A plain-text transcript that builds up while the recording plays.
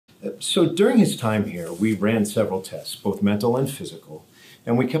So during his time here, we ran several tests, both mental and physical,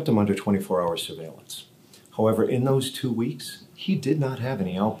 and we kept him under 24-hour surveillance. However, in those 2 weeks, he did not have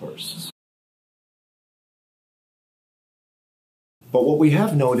any outbursts. But what we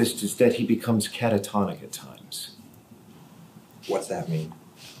have noticed is that he becomes catatonic at times. What's that mean?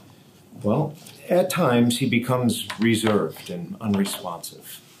 Well, at times he becomes reserved and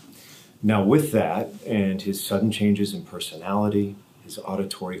unresponsive. Now with that, and his sudden changes in personality, his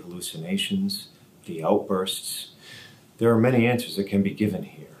auditory hallucinations, the outbursts, there are many answers that can be given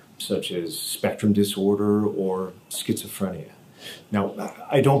here, such as spectrum disorder or schizophrenia. Now,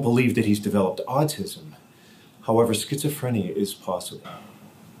 I don't believe that he's developed autism. However, schizophrenia is possible.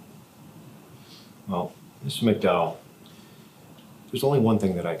 Well, Mr. McDowell, there's only one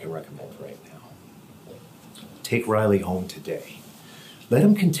thing that I can recommend right now. Take Riley home today. Let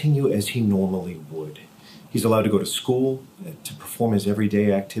him continue as he normally would. He's allowed to go to school, to perform his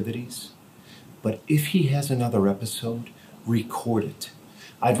everyday activities. But if he has another episode, record it.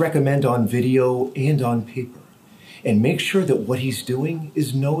 I'd recommend on video and on paper. And make sure that what he's doing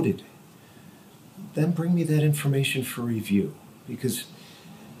is noted. Then bring me that information for review. Because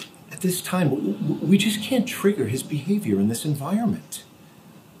at this time, we just can't trigger his behavior in this environment.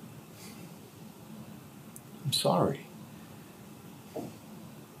 I'm sorry.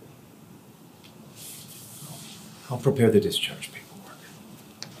 I'll prepare the discharge paperwork.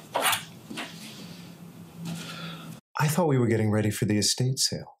 I thought we were getting ready for the estate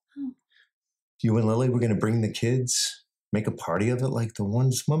sale. Oh. You and Lily were going to bring the kids, make a party of it like the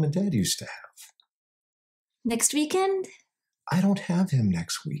ones Mom and Dad used to have. Next weekend? I don't have him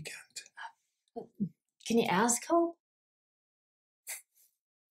next weekend. Can you ask Hope?